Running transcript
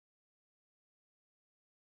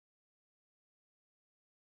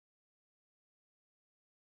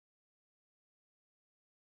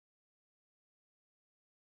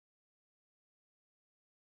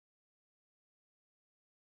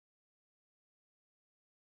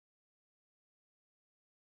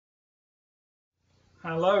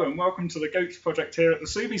Hello and welcome to the Goats project here at the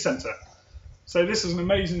Suubi Centre. So this is an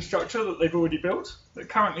amazing structure that they've already built that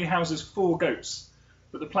currently houses 4 goats,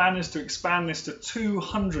 but the plan is to expand this to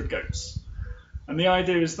 200 goats. And the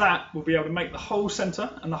idea is that we'll be able to make the whole centre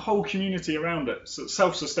and the whole community around it so it's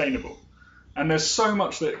self-sustainable. And there's so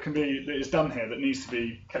much that is done here that needs to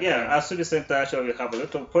be kept going. At Suubi Centre actually we have a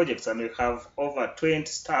lot of projects and we have over 20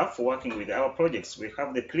 staff working with our projects. We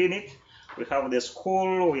have the clinic, we have the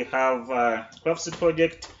school, we have crafts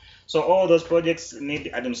project. So all those projects need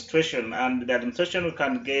administration, and the administration we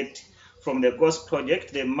can get from the Ghost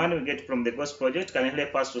project. The money we get from the Ghost project can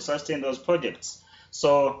help us to sustain those projects.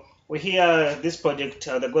 So we hear this project,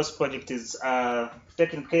 the Ghost project, is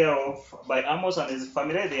taken care of by Amos and his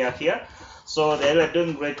family. They are here. So they are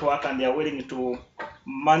doing great work and they are willing to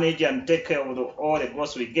manage and take care of all the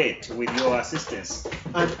ghosts we get with your assistance.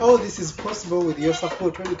 And all this is possible with your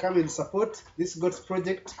support. When you come and support this Goats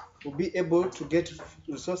project, we'll be able to get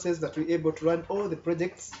resources that we're able to run all the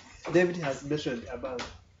projects David has mentioned above.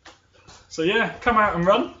 So yeah, come out and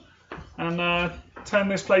run and turn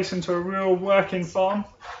this place into a real working farm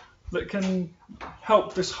that can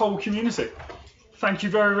help this whole community. Thank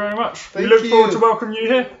you very, very much. We look forward to welcoming you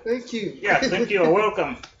here. Thank you. Yeah, thank you.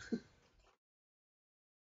 Welcome.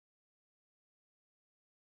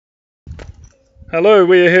 Hello,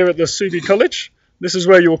 we are here at the Suubi College. This is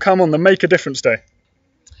where you will come on the Make a Difference Day.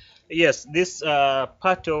 Yes, this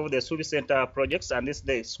part of the Suubi Centre projects, and this is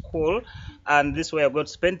the school, and this way I'm going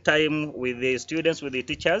to spend time with the students, with the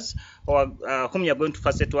teachers, or whom you're going to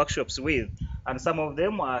facilitate workshops with. And some of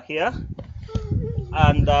them are here,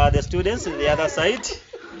 and the students on the other side.